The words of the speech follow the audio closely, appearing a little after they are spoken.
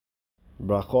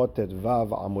Brachot et Vav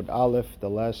Amud Aleph. The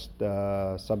last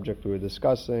subject we were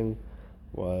discussing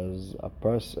was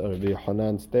Rabbi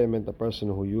Hanan's statement, the person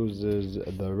who uses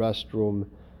the restroom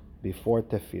before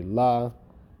tefillah,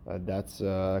 that's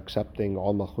accepting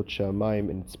all Malchut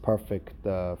Shamayim in its perfect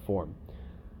form.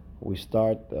 We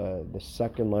start the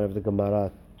second line of the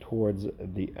Gemara towards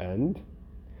the end.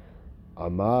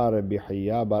 Amar Rabbi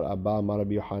Hiya bar Abba Amar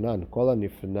Rabbi Yohanan Kol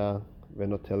הנפנה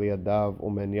ונוטל ידיו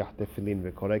ומניח תפילין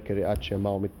וקורא קריאת שמע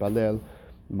ומתפלל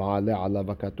מעלה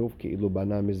עליו הכתוב כאילו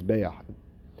בנה מזבח.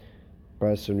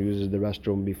 Person who uses the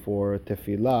restroom before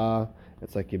tefillah,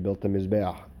 it's like he built a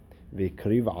mizbeach.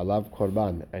 V'ikriv alav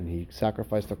korban, and he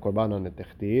sacrificed the korban on the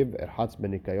techtiv. Erhatz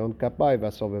benikayon kapai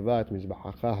v'asoveva et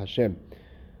mizbechacha Hashem.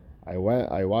 I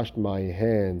washed my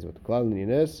hands with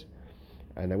cleanliness,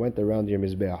 and I went around your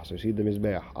mizbeach. So you see the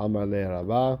mizbeach. Amar le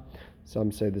Rabba.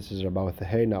 Some say this is Rabba with a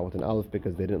hey, not with an aleph,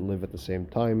 because they didn't live at the same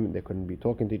time. They couldn't be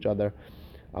talking to each other.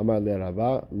 Amar le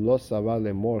Rabba, lo sava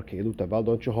lemor keilu taval.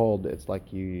 Don't you hold? It's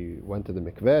like you went to the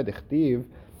mikveh. Dichtiv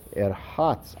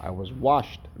erhatz. I was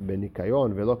washed.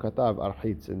 Benikayon velo katav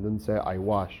architz. And didn't say I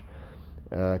wash.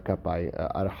 Kapai.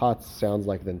 Arhatz sounds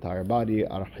like the entire body.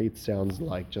 Architz sounds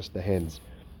like just the hands.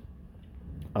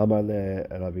 Amar le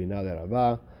Rabina le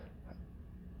Rabba.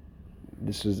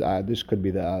 This could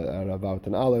be the Rabba with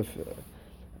an aleph.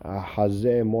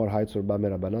 Hazeh mor haitzur ba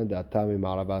merabanan de'atami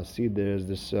ma'arava. See, there's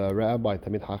this rabbi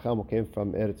Tamid Chacham who came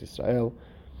from Eretz Israel.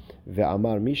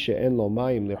 Ve'amar mi she'en lo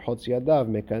mayim lirchotz yadav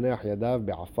mekanech yadav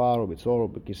be'afar u'betzor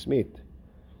u'bekismit.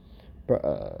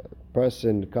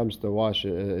 Person comes to wash,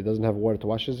 doesn't have water to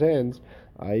wash his hands.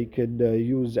 He could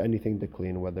use anything to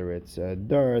clean, whether it's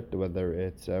dirt, whether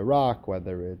it's rock,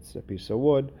 whether it's a piece of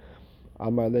wood.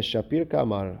 Amar le Shapir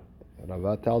Kamar.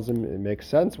 Rava tells him it makes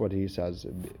sense what he says,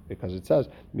 because it says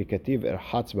mikativ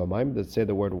erhatz b'mayim. Does it say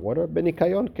the word water?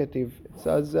 Benikayon ketiv. It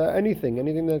says anything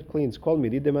that cleans. Call me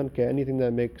dideman ke, anything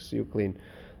that makes you clean.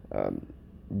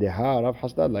 Deha Rav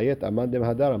Hasdad layet aman dem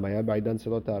hadara maya ba'aidan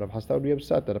selota. Rav Hasdad would be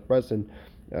upset that a person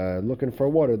looking for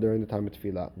water during the time of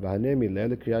tefillah. V'hanemi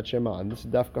le'el kriyat shema, and this is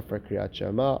dafka for kriyat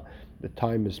shema. The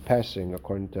time is passing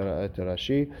according to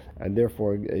Rashi, and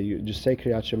therefore you just say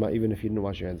kriyat shema even if you didn't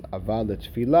wash your hands. Aval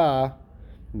tefillah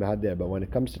mehader, but when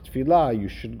it comes to tefillah, you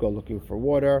should go looking for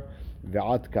water.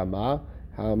 Ve'ad kama,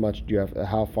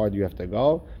 how far do you have to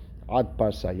go? Ad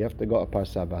parsa, you have to go a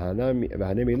parsa. V'hanemi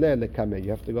le'lekame,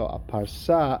 you have to go a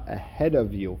parsa ahead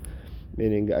of you.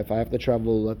 Meaning, if I have to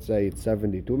travel, let's say it's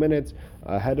 72 minutes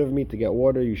ahead of me to get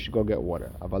water, you should go get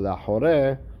water. Aval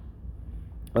ha'oreh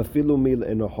afilu mil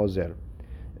eno hozer.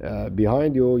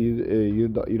 Behind you, you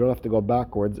don't have to go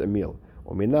backwards a mil.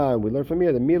 Umina, we learn from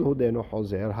here the mil hu de'eno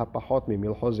hozer hapachot mi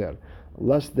mil hozer.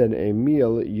 Less than a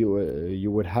mil,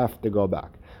 you would have to go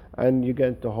back. And you get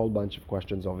into a whole bunch of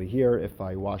questions over here. If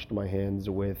I washed my hands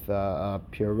with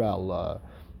Purell,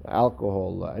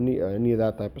 alcohol, any of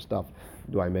that type of stuff,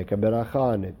 do I make a beracha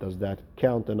on it? Does that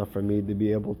count enough for me to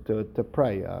be able to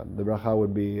pray? The beracha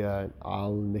would be al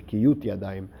nikiyut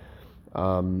yadayim.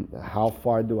 How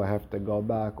far do I have to go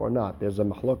back or not? There's a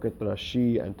mahloket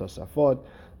Rashi and Tosafot.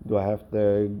 Do I have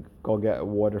to go get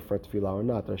water for tefillah or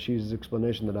not? Rashi's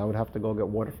explanation that I would have to go get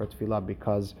water for tefillah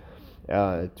because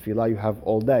tefillah you have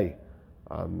all day.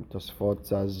 Tosafot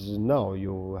says no,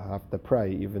 you have to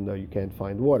pray even though you can't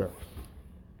find water.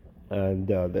 And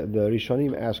the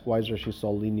Rishonim ask, why is Rashi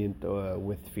so lenient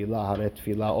with tefillah? Haret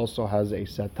tefillah also has a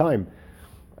set time.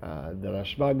 The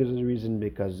Rashba gives the reason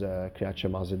because Kriyat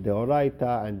Shema is a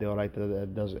deoraita, and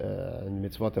deoraita does and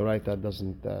mitzvot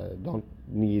deoraita don't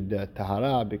need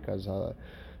tahara, because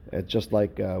it's just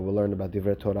like we'll learn about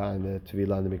Divrei Torah and the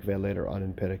Tefillah and the Mikveh later on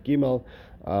in Perek Gimel.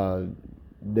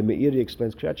 The Meiri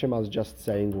explains Kriyat Shema is just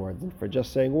saying words, and for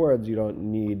just saying words you don't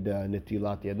need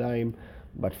netilat yadayim,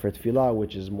 but for Tefillah,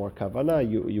 which is more kavanah,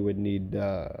 you would need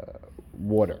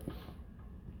water.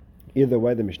 Either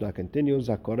way, the Mishnah continues.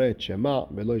 Hakoreh Shema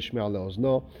velo yishme'a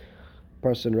le'ozno.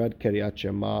 Person read Kriyat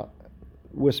Shema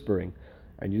whispering,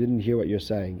 and you didn't hear what you're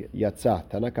saying. Yatsa.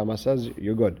 Tana Kama says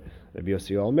you're good. Rabbi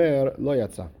Yossi Omer lo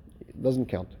yatsa. It doesn't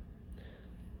count.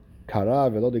 Kara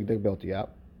velo dikdek be'otiyah.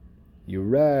 You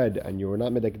read and you were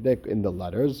not medekdek in the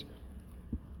letters.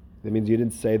 That means you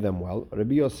didn't say them well.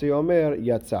 Rabbi Yossi Omer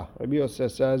yatsa. Rabbi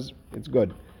Yossi says it's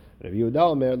good. Rabbi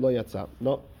Yehuda Omer lo yatsa.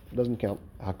 No, it doesn't count.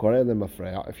 Hakoreh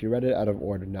lemafreya. If you read it out of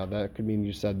order, now that could mean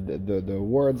you said the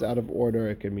words out of order.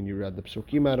 It could mean you read the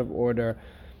psukim out of order.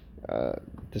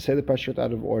 To say the pashut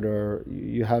out of order,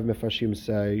 you have mefarshim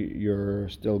say you're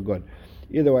still good.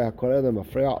 Either way, hakoreh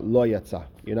lemafreya lo yatsa.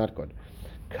 You're not good.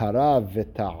 Kara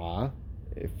v'ta'a.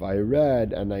 If I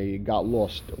read and I got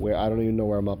lost, where I don't even know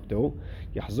where I'm up to,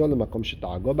 יחזור למקום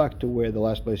שטעה. Go back to where the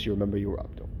last place you remember you were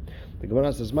up to. The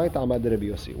Gemara says, "My ta'amad Rabbi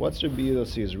Yossi." What's Rabbi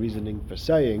Yossi's reasoning for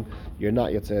saying you're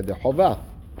not Yotzei Yedei Chova?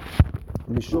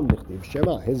 Mishum Nichtiv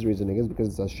Shema. His reasoning is because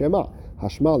it says Shema.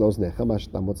 Hashma Loznecha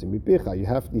Mashta Motzi Mipicha. You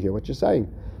have to hear what you're saying.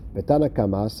 V'Tana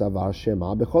Kama Savar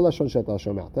Shema B'chol Lashon She'ata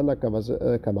Shomeh. Tana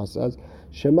Kama says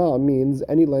Shema means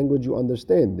any language you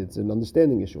understand. It's an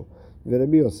understanding issue.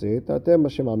 V'Rabbi Yossi Tatem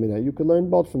Shema Mina. You could learn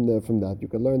both from that. You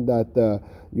could learn that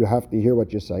you have to hear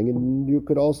what you're saying, and you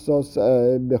could also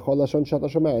B'chol Lashon She'ata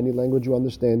Shomeh, any language you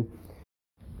understand.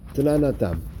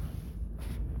 Tananatam.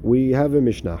 We have a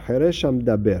Mishnah. Cheresh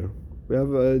Daber. We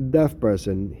have a deaf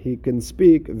person. He can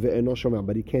speak ve'eno shomeh,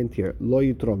 but he can't hear. Lo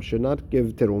yitrom, should not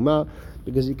give teruma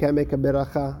because you can't make a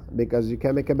beracha. Because you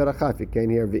can't make a beracha if you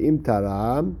can't hear. Ve'im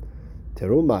taram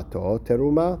terumato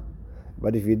teruma.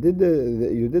 But if you did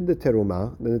the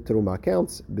teruma, then the teruma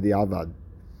counts b'di'avad.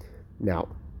 Now,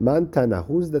 man tana,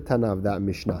 who's the tana of that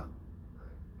Mishnah?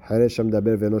 Haresham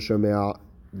daber ve'eno shomeh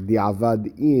di'avad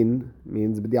in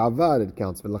means b'di'avad it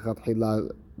counts.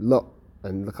 V'lachatchila lo,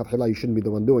 and l'chatchila you shouldn't be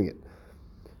the one doing it.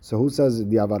 So who says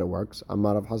the Avada works?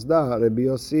 Amar Rav Hasda, Rabbi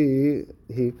Yossi,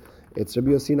 it's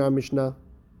Rabbi Yossi in our Mishnah.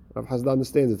 Rav Hasda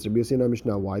understands it's Rabbi Yossi in our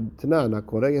Mishnah. Why? Tana, na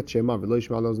koreyat shema, v'lo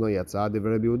yishma l'ozno yatsa,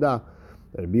 divrei Rabbi Yehuda.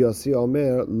 Rabbi Yossi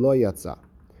omer, lo yatsa.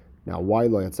 Now, why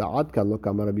lo yatsa? Ad kan lo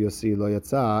kama Rabbi Yossi lo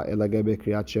yatsa, ela gebe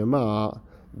kriyat shema,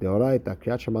 deoraita.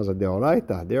 Kriyat shema is a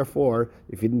deoraita. Therefore,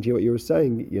 if you didn't hear what you were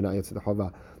saying, you're not yatsa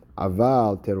d'chova.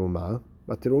 Aval teruma.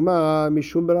 But teruma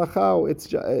mishum beracha, it's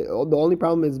the only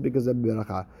problem is because of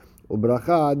beracha.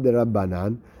 Ubracha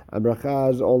derabanan, and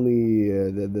bracha is only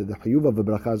the chiyuv of the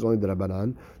bracha is only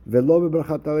derabanan. Velo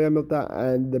bebracha talei milta,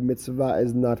 and the mitzvah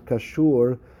is not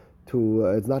kashur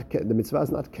to. The mitzvah is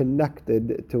not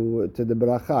connected to the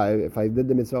bracha. If I did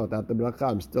the mitzvah without the bracha,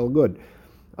 I'm still good.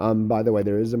 By the way,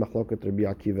 there is a machloket Rabbi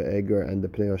Akiva Eger and the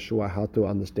Pnei Yehoshua how to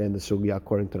understand the sugya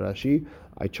according to Rashi.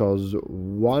 I chose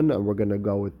one, and we're going to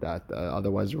go with that.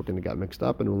 Otherwise, we're going to get mixed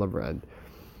up, and we'll never end.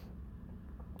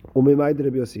 Umimayd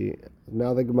Rabbi Yossi.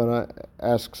 Now the Gemara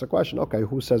asks a question. Okay,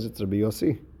 who says it's Rabbi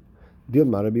Yossi?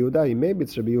 Dilma Rabbi Yehuda. Maybe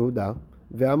it's Rabbi Yehuda.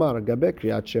 Ve'amar gabe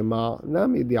kriyat shema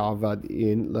nami di'avad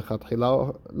in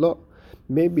lechatchila lo.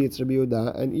 Maybe it's Rabbi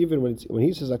Yehuda, and even when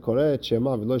he says akoreh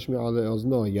shema v'lo shmi'a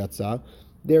le'ozno yatsa,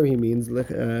 there he means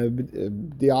di'avad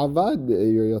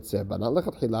yotzeh, but not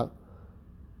lechatchila.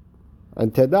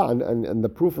 And teda, and the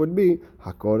proof would be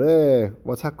hakoreh.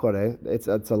 What's hakoreh? It's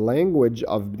a language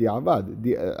of di'avad.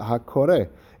 Hakoreh.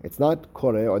 It's not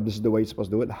koreh, or this is the way you're supposed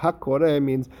to do it. Hakoreh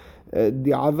means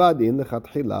di'avad in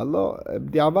lechatchila lo.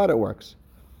 Di'avad it works.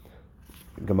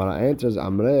 Gemara answers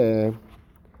Amre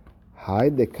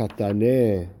Hayde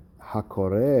katane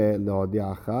hakore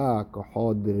leodiacha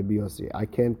kohod Rabbi Yossi. I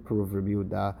can't prove Rabbi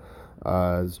Yehuda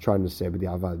is trying to say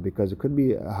b'di'avad, because it could be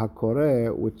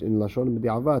hakore, which in lashon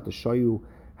b'di'avad to show you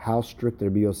how strict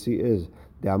Rabbi Yossi is.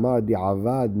 De'amar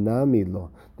di'avad nami lo,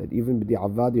 that even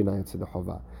b'di'avad you're not yetzer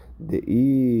d'chova.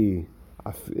 De'i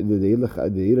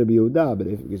Rabbi Yehuda, but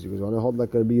because you want to hold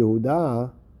like Rabbi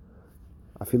Yehuda,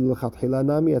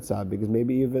 because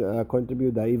maybe even according to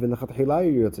Rabbi Yehuda, even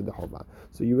lechatchila you're yetzer d'chova.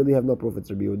 So you really have no proof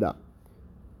it's Rabbi Yehuda.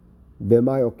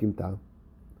 B'may okimta.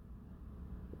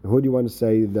 Who do you want to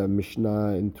say the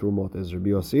Mishnah in Trumot is? Rabbi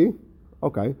Yossi?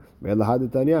 Okay.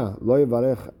 Ve'elahad Tanya, lo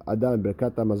yivarech adam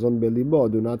berkat hamazon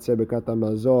belibo. Do not say berkat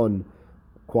hamazon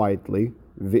quietly.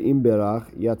 Ve'im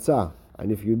berach yatsa.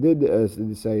 And if you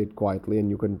did say it quietly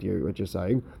and you couldn't hear what you're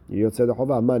saying, you yotze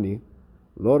d'chova mani.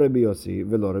 Lo Rabbi Yossi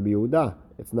ve'lo Rabbi Yehuda.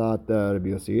 It's not Rabbi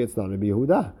Yossi, it's not Rabbi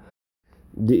Yehuda.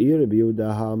 De'i Rabbi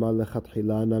Yehuda ha'amal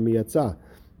lechatchila nami yatsa.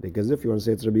 Because if you want to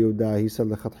say it's Rabbi Yehuda, he said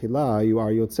lechatchila, you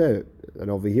are yotzeh. And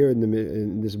over here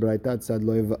in this braita it said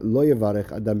lo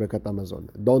yivarech adam berkat hamazon.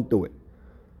 Don't do it.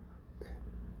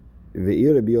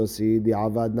 Ve'i Rabbi Yossi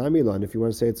di'avad nami lo. And if you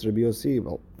want to say it's Rabbi Yossi,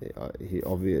 well,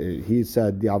 he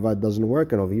said di'avad doesn't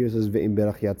work, and over here it says ve'im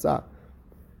berach yatsa.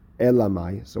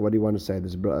 Elamai. So what do you want to say?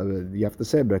 You have to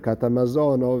say berkat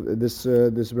hamazon of this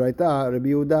braita Rabbi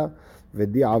Yehuda.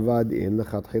 V'di'avad in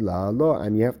lechatchila lo,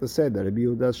 and you have to say that Rabbi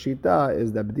Yehuda's shita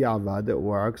is that b'di'avad it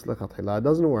works, lechatchila it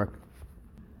doesn't work.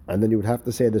 And then you would have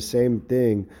to say the same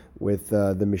thing with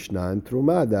the Mishnah and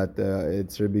Truma, that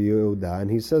it's Rabbi Yehuda,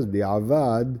 and he says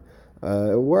b'di'avad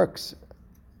it works.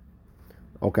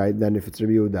 Okay, then if it's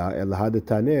Rabbi Yehuda, elahad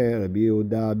taneh Rabbi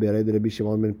Yehuda bered Rabbi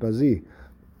Shimon ben Pazi,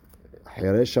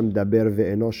 Hiresham daber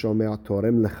ve'eno shomea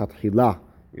torem lechatchila.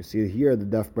 You see here, the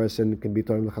deaf person can be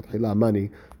torem lechatchila mani.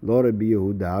 Lo Rabbi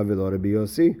Yehuda ve'lo Rabbi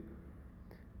Yossi.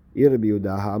 Rabbi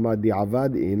Yehuda ha'amar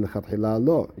di'avad in lechatchila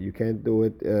lo. You can't do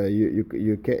it.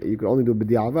 You can only do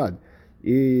b'di'avad.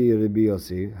 Rabbi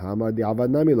Yossi, Hamar di'avad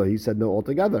namilo. He said no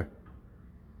altogether.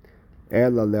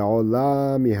 Ela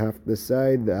le'olam, you have to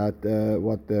say that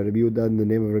what Rabbi Yehuda in the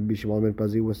name of Rabbi Shimon ben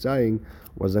Pazi was saying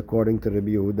was according to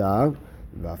Rabbi Yehuda.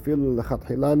 Va'afil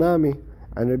lechatchila nami,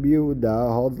 and Rabbi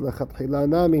Yehuda holds lechatchila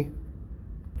nami.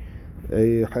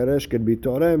 A Heresh could be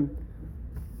Torem.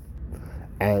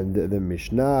 And the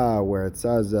Mishnah where it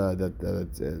says that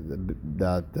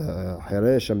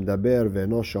Heresh Amdaber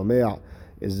ve'no shomea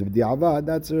is b'di'avad,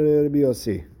 that's Rabbi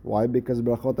Yossi. Why? Because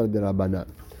brachot are derabanan.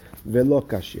 Velo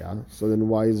kashya. So then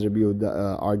why is Rabbi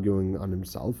Yehuda arguing on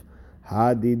himself?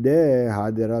 Hadideh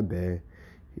hadirabe.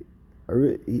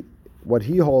 What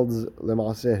he holds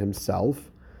lemaseh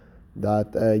himself,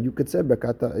 that you could say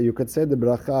the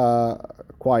bracha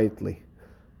quietly.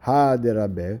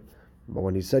 Hadirabe. But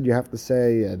when he said you have to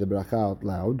say the bracha out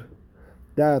loud,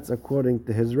 that's according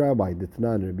to his rabbi.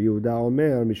 Ditnan Rabbi Yehuda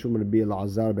Omer Mishum Rabbi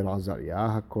Elazar ben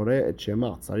Azariah hakore et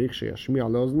Shema tzarich sheyashmi'a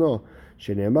leozno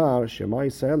shenemar Shema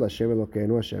Yisrael Hashem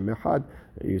Elokeinu Hashem Echad.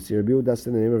 You see Rabbi Yehuda said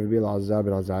in the name of Rabbi Elazar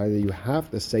ben Azariah that you have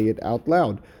to say it out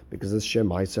loud because it's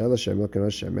Shema Yisrael Hashem Elokeinu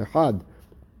Hashem Echad.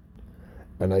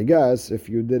 And I guess if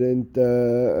you didn't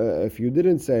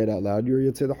say it out loud, you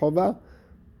would say the Chovah.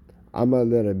 Amar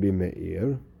le Rabbi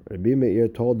Meir. Rabbi Meir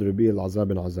told Rabbi Elazar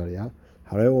ben Azariah,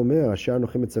 it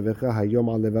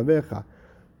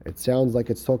sounds like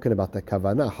it's talking about the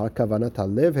kavanah,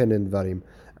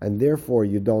 and therefore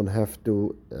you don't have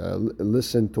to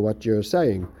listen to what you're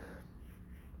saying.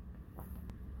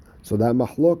 So that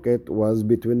mahloket was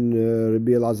between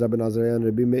Rabbi Elazar ben Azariah and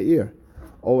Rabbi Meir.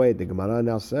 Oh wait, the Gemara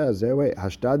now says,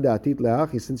 hashtad atit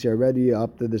lehachi, since you're already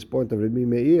up to this point of Rabbi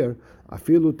Meir,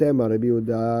 afilu tema Rabbi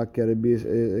Yehuda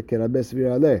kerabbe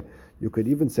svir aleh. You could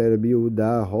even say Rabbi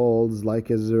Yehuda holds like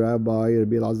his rabbi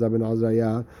Rabbi Elazar ben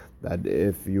Azariah that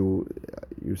if you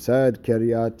said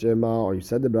Kiryat Shema or you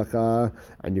said the bracha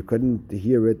and you couldn't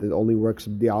hear it, it only works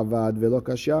b'di'avad velo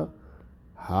kashya.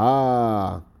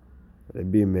 Ha,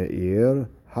 Rabbi Meir.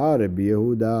 Ha, Rabbi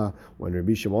Yehuda. When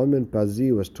Rabbi Shimon ben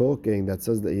Pazi was talking, that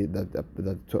says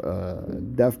that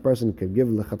deaf person could give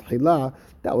lechatchila,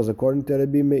 that was according to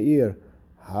Rabbi Meir.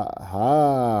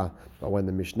 But when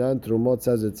the Mishnah and Trumot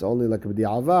says it's only like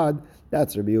b'di'avad,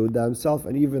 that's Rabbi Yehuda himself,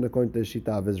 and even according to the Shita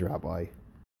of his rabbi.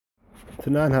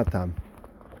 Tanan hatam.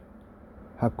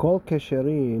 Hakol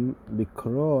kesherin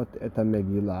likrot et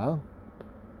ha-megillah,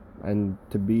 and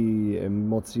to be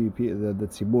motzi the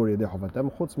tzibur yedei chovatam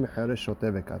chutz micheresh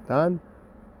shoteh vekatan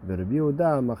v'Rabbi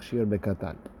Yehuda machshir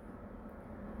bekatan.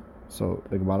 So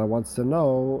the Gemara wants to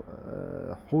know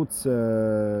chutz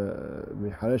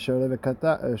micheresh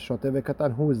shoteh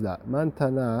vekatan, who is that? Man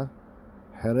tana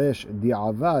heresh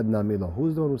di'avad namilo.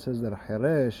 Who's the one who says that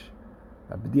heresh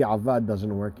b'di'avad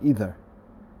doesn't work either?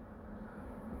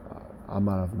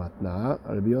 Amar of Matna,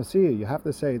 Rabbi Yossi, you have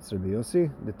to say it's Rabbi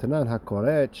Yossi. The Tanan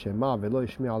hakoret Shema velo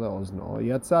yishmi'a le'ozno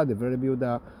yatsa de Rabbi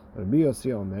Yehuda. Rabbi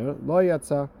Yossi Omer lo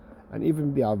yatsa, and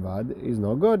even b'di'avad is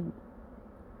no good.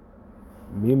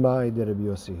 Mimai de Rabbi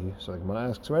Yossi. So the Gemara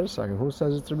asks, wait a second, who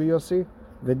says it's Rabbi Yossi?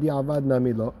 V'di'avad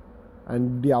namilo,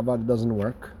 and b'di'avad doesn't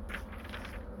work.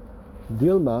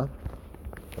 Dilma,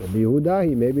 Rabbi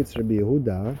Yehuda, maybe it's Rabbi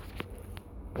Yehuda.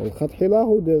 Maybe when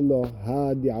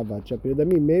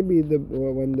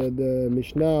the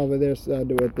Mishnah over there said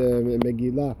with the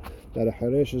Megillah that a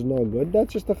Heresh is no good,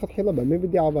 that's just a Chatchila, but maybe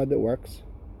the Avad it works.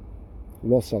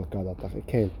 Lo salkadatach, it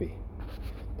can't be.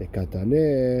 The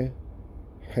Katane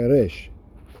Heresh.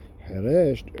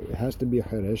 Heresh, it has to be a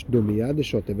Heresh, Dumiyad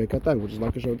Shoteh Vekatan, which is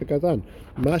like a Shoteh Katan.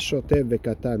 Ma Shoteh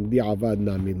Vekatan di Avad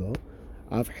namilo.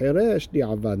 Av Heresh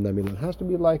di'avad namilon. It has to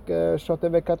be like Shoteh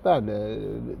vekatan.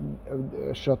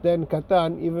 Shoten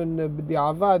katan, even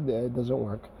di'avad doesn't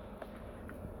work.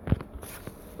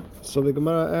 So the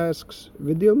Gemara asks,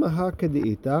 V'dilma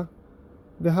ha'kadi'ita,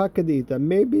 v'ha'kadi'ita.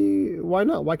 Maybe, why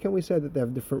not? Why can't we say that they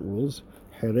have different rules?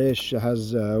 Heresh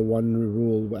has one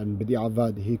rule, and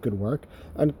b'di'avad he could work,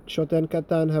 and Shoten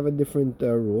katan have a different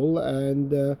rule,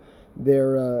 and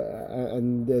they're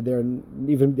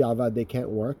even b'di'avad they can't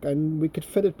work, and we could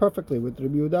fit it perfectly with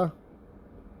Rabbi Yehuda.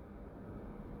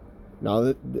 Now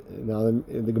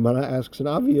the Gemara asks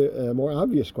a more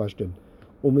obvious question.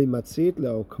 Umi matzit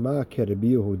le'okma ke Rabbi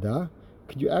Yehuda.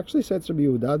 Could you actually say it's Rabbi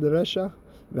Yehuda the Resha?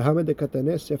 V'hamed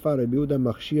dekatane sefa Rabbi Yehuda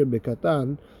machshir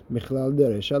bekatan michlal the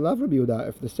Resha lav Rabbi Yehuda.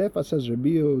 If the sefa says Rabbi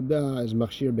Yehuda is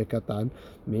machshir bekatan,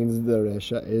 means the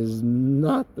Resha is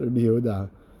not Rabbi Yehuda.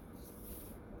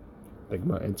 The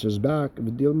Gemara answers back,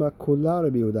 V'dilma kula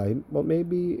Rabbi Yehuda. Well,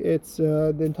 maybe it's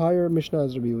the entire Mishnah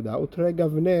is Rabbi Yehuda. Utre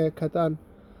gavne katan.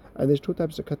 And there's two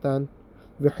types of katan.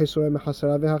 וחיסורי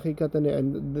מחסרה והחיקתני,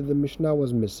 and the Mishnah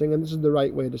was missing, and this is the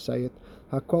right way to say it.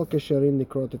 הכל כשרים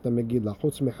לקרות את המגילה,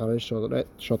 חוץ מחרש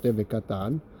שוטה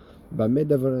וקטן, במה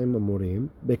דברים אמורים?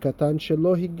 בקטן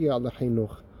שלא הגיע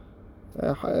לחינוך.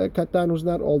 Katan who's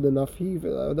not old enough,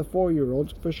 the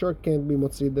 4-year-old for sure can't be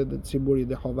מוציא ציבורי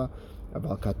דחובה.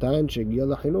 אבל קטן שהגיע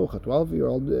לחינוך, a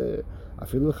 12-year-old,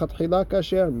 אפילו לכתחילה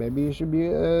כאשר, maybe it should be,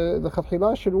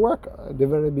 לכתחילה should work,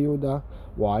 דבר רבי יהודה.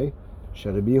 Why?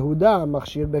 שרבי יהודה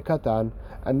מכשיר בקטן,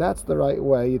 and that's the right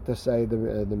way to say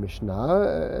the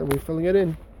Mishnah, we're filling it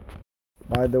in.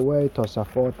 By the way,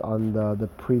 Tosafot on the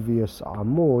previous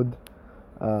Amud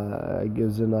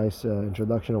gives a nice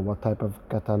introduction of what type of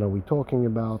katan are we talking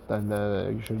about, and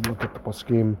you should look at the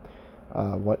poskim,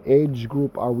 what age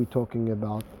group are we talking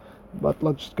about. But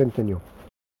let's continue.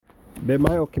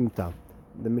 B'mayo kimta,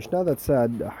 the Mishnah that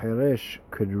said Hiresh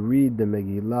could read the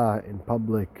Megillah in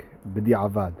public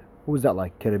b'di'avad. Who is that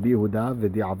like? Rabbi Yehuda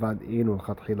v'di'avad in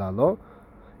u'lchatchila lo?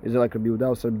 Is it like Rabbi Yehuda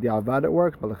who said b'di'avad it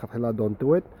works, but l'chatchila don't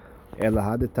do it?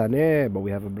 But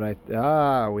we have a bright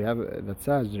we have that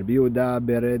says Rabbi Yehuda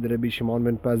bered Rabbi Shimon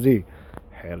ben Pazi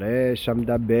Hiresh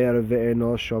amdaber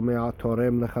ve'eno shomea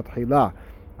torem lechatchila.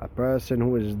 A person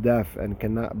who is deaf and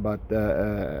cannot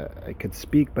could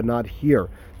speak but not hear,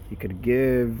 he could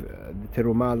give the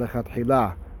terumah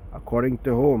lechatchila. According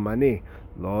to whom? Ani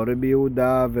lo Rabbi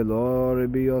Yehuda ve'lo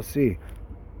Rabbi Yossi.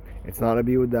 It's not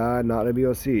Rabbi Yehuda, not Rabbi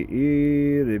Yossi.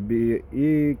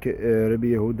 Rabbi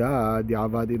Yehuda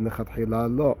di'avadin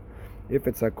lechatchila lo. If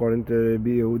it's according to Rabbi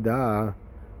Yehuda,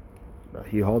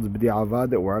 he holds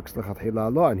b'di'avad it works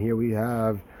lechatchila lo, and here we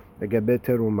have the gebet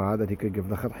terumah that he could give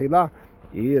lechatchila.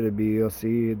 Rabbi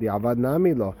Yossi di'avad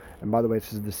nami lo. And by the way,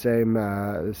 this is the same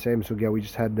sugya we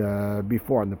just had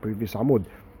before in the previous Amud,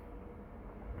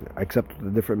 except with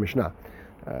a different Mishnah.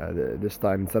 This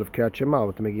time instead of Kriyat Shema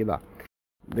with the Megillah.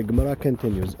 The Gemara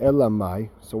continues, Elamai.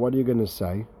 So what are you going to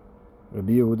say?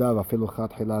 Rabbi Yehuda v'afilu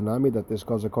chatchila nami, that this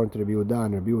goes according to Rabbi Yehuda,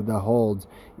 and Rabbi Yehuda holds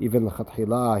even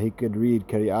l'chatchila he could read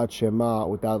Kriyat Shema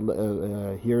without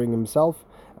hearing himself,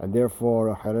 and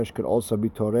therefore Hiresh could also be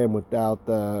torem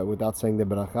without saying the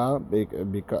bracha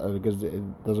because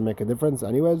it doesn't make a difference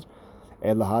anyways.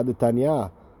 Elahad Tanya.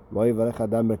 Don't say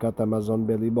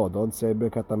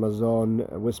Birkat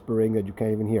Hamazon whispering that you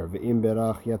can't even hear. Ve'im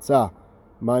berach yatsa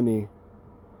mani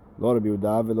lo Rabbi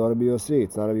Yehuda ve'lo Rabbi Yossi.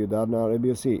 It's not Rabbi Yehuda, not Rabbi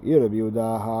Yossi. Rabbi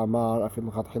Yehuda ha'amar afil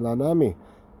l'chatchila nami.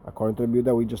 According to Rabbi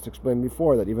Yehuda, we just explained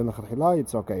before that even l'chatchila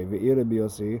it's okay. Ve'i Rabbi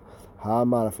Yossi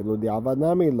ha'amar afilu di'avad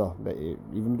nami lo.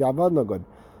 Even di'avad no good.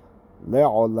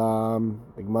 Le'olam,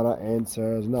 the Gemara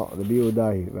answers, no, Rabbi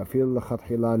Yehuda, v'afil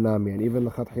l'chatchila nami, and even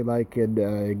l'chatchila could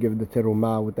give the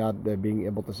terumah without being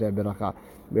able to say beracha.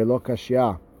 Ve'lo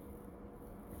kashya.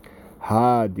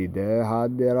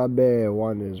 Rabbe.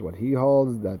 One is what he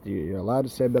holds, that you're allowed to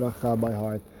say beracha by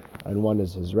heart, and one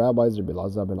is his rabbis, Rabbi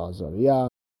Elazar ben Azariah,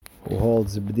 who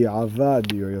holds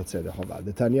b'di'avad you're yotzei dechova.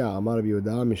 The Tanya, Amar Rabbi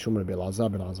Yehuda, Mishum Rabbi Elazar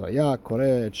ben Azariah,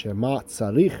 koreh et shema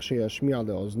tzarich sheyashmi'a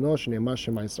le'ozno, shneimah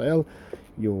shema Yisrael.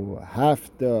 You have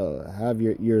to have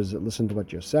your ears listen to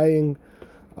what you're saying,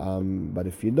 but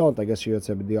if you don't, I guess you're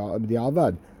yotzei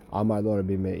b'di'avad. אמר לו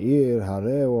רבי מאיר,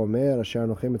 הרי הוא אומר, אשר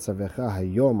אנוכי מצווך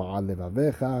היום על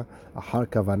לבביך, אחר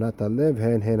כוונת הלב,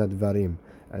 הן הדברים.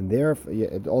 And there,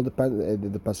 it all depends,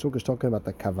 the pasuk is talking about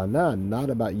the kavanah, not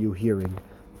about you hearing.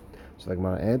 So the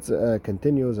Gemara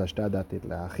continues, Ashtadatit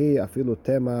le'achi, afilu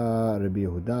tema Rabbi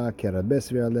Yehuda, kerabbe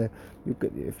svirale.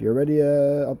 If you're already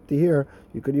up to here,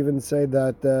 you could even say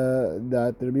that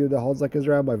Rabbi Yehuda holds like his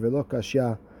rabbi, velo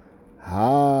kashya.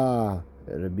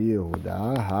 Rabbi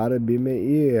Yehuda, Rabbi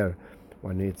Meir.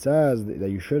 When it says that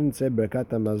you shouldn't say Birkat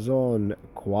Hamazon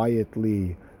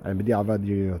quietly and b'di'avad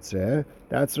yotzeh,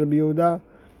 that's Rabbi Yehuda.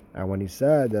 And when he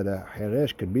said that a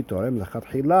Hiresh could be torem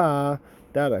l'chatchila,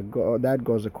 that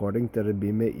goes according to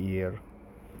Rabbi Meir.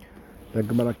 The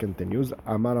Gemara continues,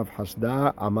 Amar Rav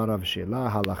Hasda, Amar Rav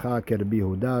Shila, halacha ke Rabbi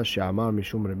Yehuda, she'amar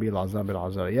mishum Rabbi Elazar ben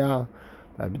Azariah.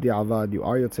 B'di'avad you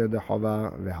are yotzei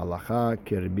dechova, ve'halacha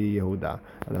ke Rabbi Yehuda,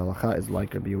 and halacha is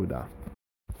like Rabbi Yehuda.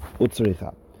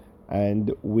 Utzricha,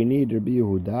 and we need Rabbi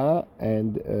Yehuda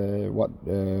and what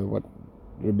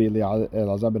Rabbi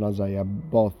Elazar ben Azariah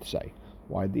both say.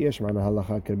 Why the Yeshman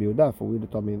halacha ke Rabbi Yehuda? For we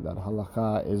told me that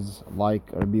halacha is like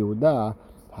Rabbi Yehuda.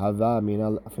 Hava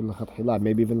mina fil l'chatchila,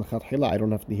 maybe even l'chatchila. I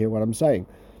don't have to hear what I'm saying.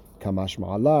 Kamash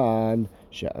ma'alan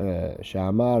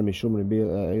she'amar mishum Rabbi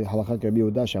halacha ke Rabbi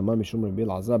Yehuda she'amar mishum Rabbi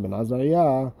Elazar ben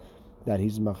Azariah, that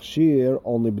he's machshir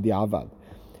only b'di'avad.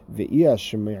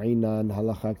 Ve'iyash me'inan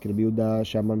halacha ke Rabbi Yehuda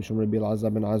she'amar mishum Rabbi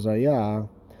Elazar ben Azariah.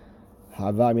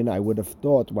 Hava mina, I would have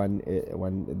thought when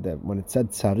it said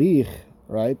tzarich,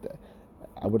 right?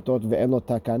 I would thought ve'en lo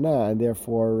takana, and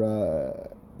therefore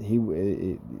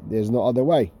there's no other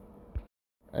way.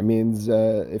 It means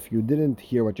if you didn't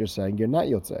hear what you're saying, you're not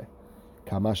yotzeh.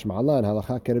 Kamash ma'alan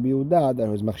halacha ke Rabbi Yehuda that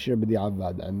was machshir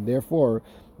b'di'avad, and therefore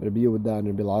Rabbi Yehuda and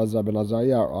Rabbi Elazar ben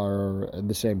Azariah are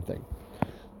the same thing.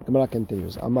 Gemara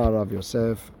continues. Amar Rav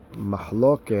Yosef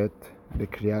mahloket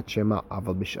b'kriyat shema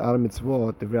aval b'shar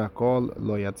mitzvot divrei hakol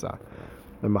lo yatsa.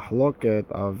 The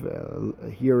mahloket of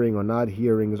hearing or not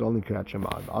hearing is only kriyat shema.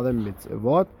 Other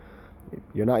mitzvot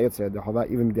you're not yotzeh the chava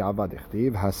even b'di'avad.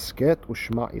 Ichtiv hasket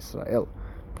u'shma Israel.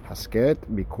 Hasket,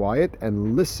 be quiet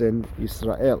and listen,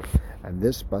 Israel. And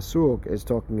this pasuk is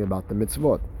talking about the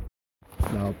mitzvot.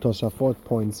 Now, Tosafot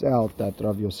points out that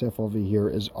Rav Yosef over here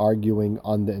is arguing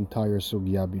on the entire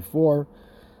sugya before,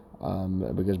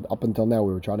 because up until now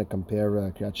we were trying to compare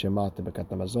Kriyat Shema to Birkat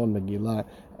Hamazon, Megillah,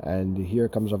 and here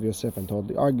comes Rav Yosef and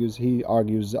totally argues. He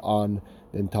argues on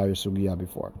the entire sugya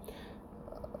before.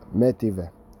 Metive.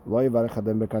 Lo yivarech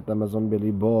adam Birkat Hamazon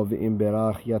belibo v'im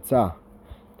berach yatsa.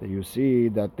 You see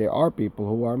that there are people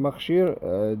who are machshir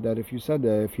that if you said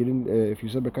if you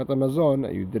said Birkat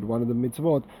Hamazon, you did one of the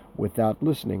mitzvot without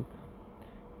listening.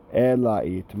 Ela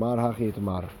itmar hachi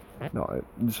itmar. No,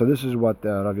 so this is what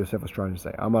Rav Yosef was trying to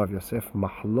say. Amar Rav Yosef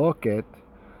mahloket.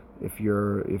 If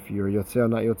you're yotzeh or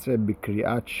not yotzeh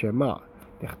b'kriyat shema,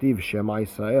 techtiv shema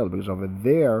Israel, because over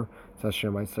there it says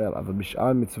shema Israel. Aval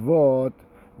b'shar mitzvot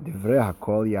divrei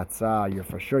hakol yatsa. You're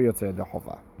for sure yotzeh the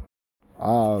chova.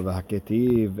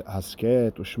 V'haketiv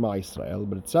hasket u'shma Israel,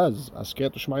 but it says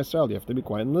hasket u'shma Israel. You have to be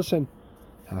quiet and listen.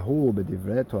 Hahu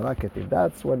b'divrei Torah ketiv.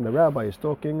 That's when the rabbi is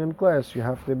talking in class. You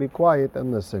have to be quiet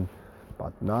and listen,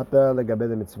 but not legabe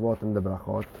the mitzvot and the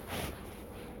brachot.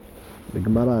 The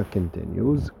Gemara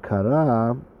continues.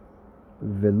 Kara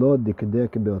velo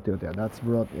dikdek beotiotia. That's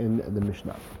brought in the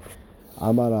Mishnah.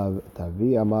 Amar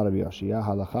Tavi, Amar Rabbi Yoshia,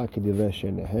 halacha kedivrei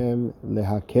shenehem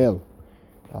lehakel.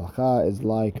 Halacha is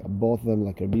like both of them,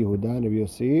 like Rabbi Yehuda and Rabbi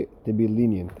Yossi, to be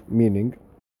lenient. Meaning,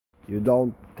 you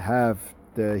don't have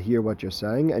to hear what you're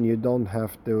saying, and you don't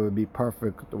have to be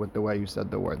perfect with the way you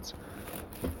said the words.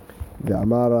 The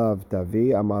Amar of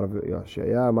Tavi, Amar of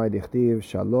Yoshia, Amar Dichtiv,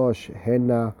 Shalosh,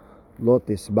 Henna,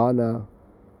 Lotisbana.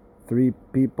 3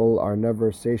 people are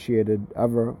never satiated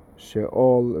ever.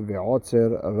 Sheol,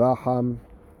 Ve'otzer, Raham.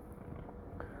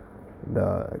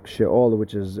 The Sheol,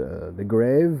 which is the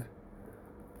grave,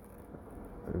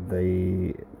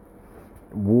 the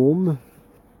womb,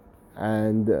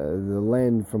 and the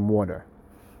land from water.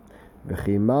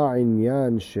 V'chima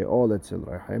inyan sheol etzel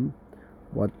rechem.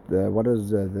 What does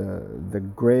the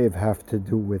grave have to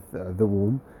do with the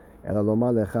womb? Ela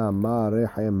lomar lecha ma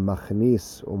rechem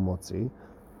machnis umotzi.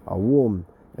 A womb,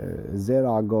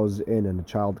 zera goes in and a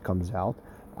child comes out.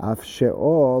 Af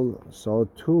sheol, so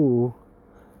too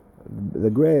the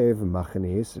grave,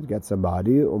 machnis, it gets a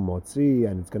body, umotzi,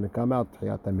 and it's going to come out,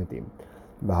 tchiyat hametim.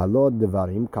 V'halot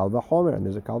devarim kal v'chomer, and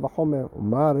there's a kal v'chomer.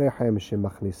 Uma rechem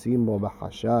shemachnisim bo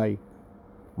b'chashai,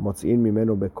 motziin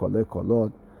mimenu bekole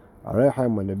kolot. A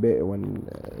rechem, when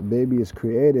a baby is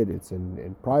created, it's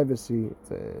in privacy,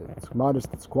 it's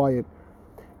modest, it's quiet.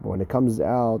 But when it comes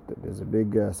out, there's a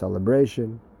big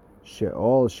celebration.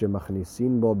 Sheol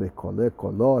shemachnisim bo bekole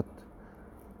kolot.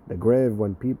 The grave,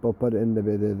 when people put in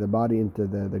the body into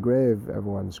the grave,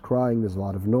 everyone's crying, there's a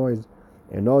lot of noise.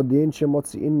 Of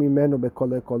course,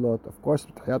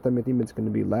 Tchiyat HaMetim, it's going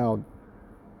to be loud.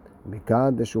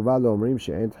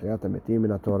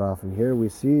 From here we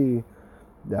see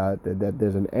that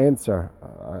there's an answer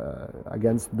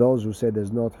against those who say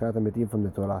there's no Tchiyat HaMetim from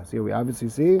the Torah. See, we obviously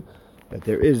see that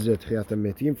there is a Tchiyat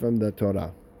HaMetim from the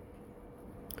Torah.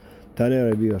 Tane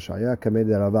Rabbi Yoshaya Kamed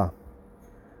Rava.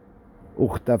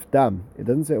 Uchtavtam. It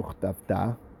doesn't say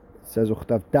uchtavta. It says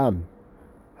uchtavtam.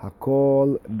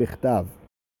 Hakol bichtav.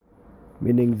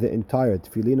 Meaning the entire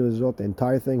tefillin uzot, the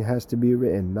entire thing has to be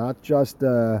written, not just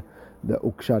the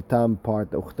ukshartam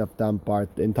part, the uchtavtam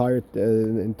part, the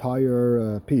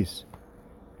entire piece.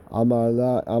 Amar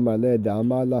le da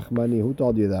amar lachmani. Who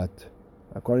told you that?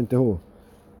 According to who?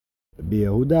 Rabbi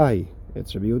Yehuda.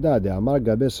 It's Rabbi Yehuda. De amar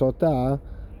gabe sota.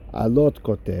 Alot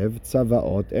kotev,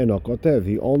 tzavaot eno kotev.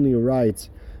 He only writes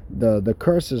the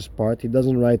curses part. He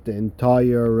doesn't write the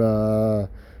entire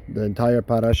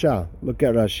parasha. Look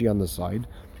at Rashi on the side.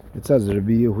 It says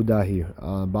Rabbi Yehuda here,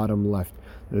 bottom left.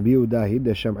 Rabbi Yehuda here,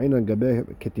 de sham'ina gabe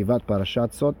ketivat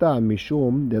parashat sota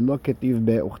mishum de lo ketiv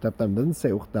be uchtavtam. Doesn't say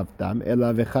uchtavtam,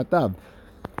 ela vechatav.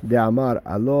 De amar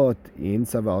alot in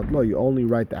tzavaot. No, you only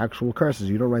write the actual curses.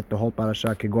 You don't write the whole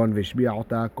parasha kegon v'shbi'a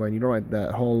otako, and you don't write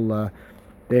the whole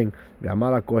thing.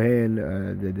 ואמר הכהן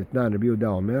דתנן רבי יהודה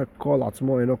אומר כל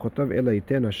עצמו אינו כותב אלא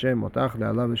ייתן השם אותך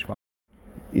לעליו לשפט.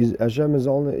 Hashem is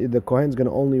only, the Kohen's going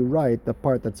to only write the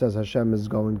part that says Hashem is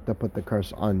going to put the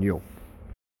curse on you.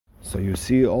 So you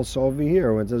see also over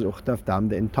here when it says Uchtavtam,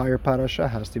 the entire parasha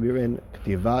has to be written.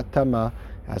 Ktiva Tama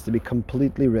has to be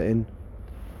completely written.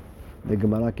 The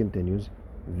Gemara continues.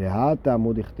 Ve'hata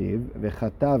mudichtiv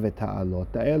ve'chatav et ha'alot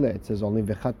ha'ele. It says only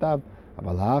ve'chatav.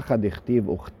 Aval hacha dichtiv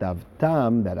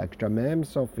uchtavtam, that extra mem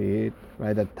sofit,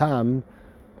 right? That tam,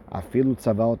 afilu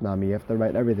tzavaot nami. You have to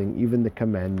write everything, even the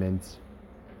commandments.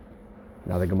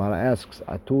 Now the Gemara asks,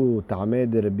 Atu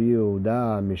ta'amed Rabbi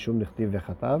Yehuda mishum dichtiv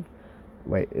ve'chatav?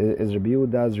 Wait, is Rabbi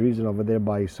Yehuda's reason over there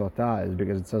by sota is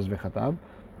because it says ve'chatav?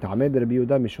 Ta'amed Rabbi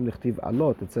Yehuda mishum dichtiv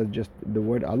alot. It says just the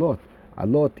word alot.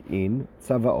 Alot in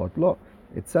tzavaot lo.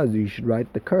 It says you should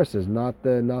write the curses, not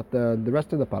the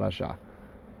rest of the parasha.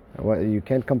 Well, you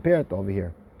can't compare it over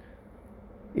here.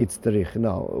 It's tarikh.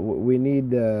 No, we need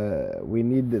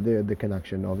the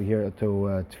connection over here to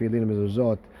tefillin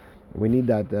mezuzot. We need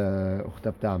that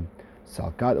uchtavtam.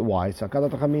 Why? Salkat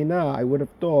Chamina. I would have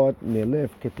thought nelif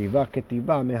ketiva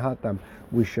mehatam.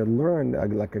 We should learn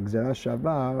like a gzera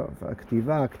shava,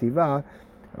 ktiva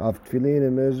of tefillin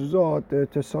and mezuzot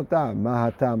to sota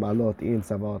mahatam alot in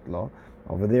tzavaot lo.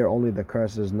 Over there, only the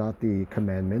curses, not the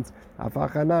commandments.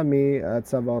 Afachanami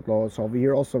tzavaot lo. So over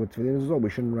here also with tefillin and mezuzot, we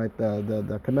shouldn't write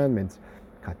the commandments.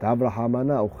 Katav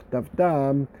rahamana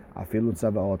uchtavtam afilu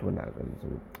tzavaot.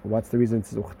 What's the reason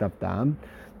it's uchtavtam?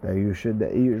 That you should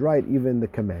write even the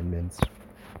commandments.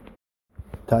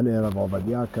 Tane Rav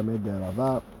Ovadia kamed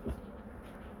Rava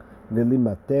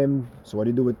v'limatem. So what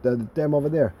do you do with the tem over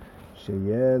there?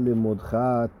 Sheyeh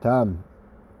limudcha tam.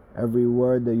 Every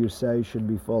word that you say should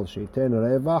be full. Sheiten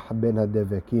revach ben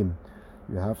hadevekim.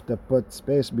 You have to put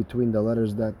space between the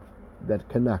letters that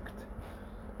connect.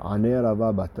 Ane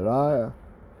Rava batra.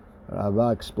 Rava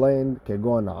explained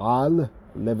kegon al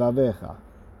levavecha.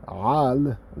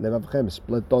 Al levavchem,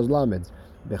 split those lameds.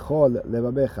 Bechol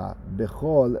levabecha,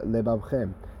 bechol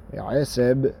levavchem.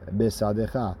 Eseb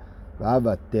besadecha,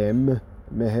 vavatem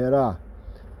mehera,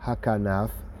 hakanaf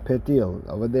petil.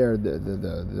 Over there, the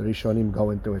Rishonim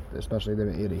go into it, especially the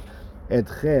Meiri.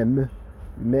 Etchem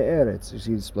me'eretz. You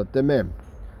see, split the mem.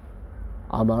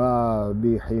 Amara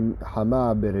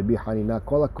bihama berebi hanina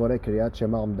kol hakore kriyat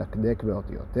shema umdakdek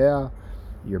beotiotea.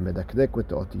 You're medakdek with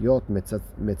the otiyot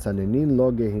metzanenin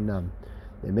lo gehinam.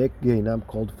 They make gehinam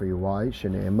cold for you. Why?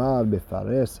 Shene'emar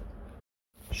befares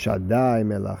shaddai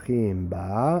melachim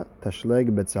ba tashleg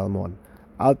betzalmon.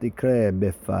 Al tikre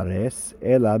befares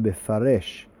ela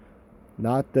befaresh.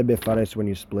 Not the befaresh when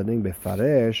you're splitting,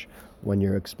 befaresh when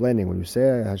you're explaining. When you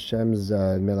say Hashem's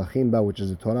melachim ba, which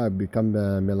is the Torah, become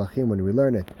melachim when we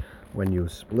learn it. When you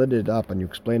split it up and you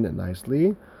explain it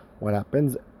nicely, what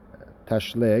happens?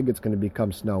 Tashleg, it's going to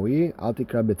become snowy. Al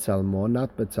tikra betzalmon,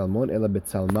 not betzalmon, ela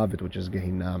betzalmavit, which is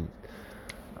gehinam.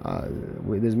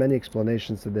 There's many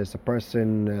explanations to this. A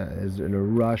person is in a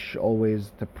rush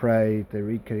always to pray, to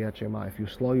read Kriyat Shema. If you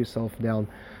slow yourself down,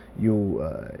 you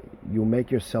make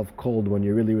yourself cold when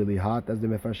you're really, really hot, as the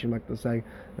Mefarshim like to say.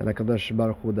 And HaKadosh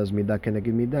Baruch Hu does midah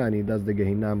keneged midah, and he does the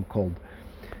gehinam cold.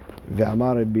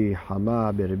 Ve'amar Rabbi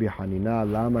Hama beRabbi Hanina,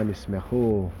 lama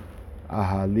nismechu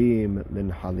Ahalim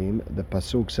linhalim. The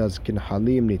pasuk says,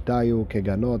 "Kinhalim nitayu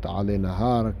keganot ale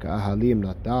nahar ka'ahalim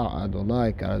nata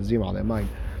Adonai ka'azim ale mayim."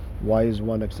 Why is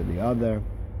one next to the other?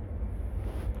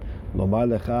 Lomar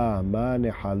lecha ma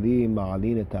nehalim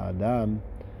ma'alin et ha'adam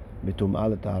b'tum'ah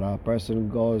l'tahara. A person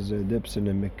goes dips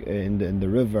in the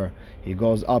river. He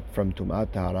goes up from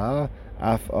tum'ah tahara.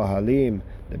 Af ahalim,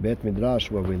 the Beit Midrash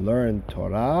where we learn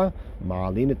Torah,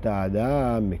 ma'alin et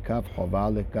ha'adam mikav chova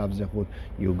lekav zechut.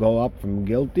 You go up from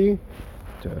guilty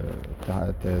to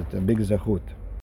big zechut.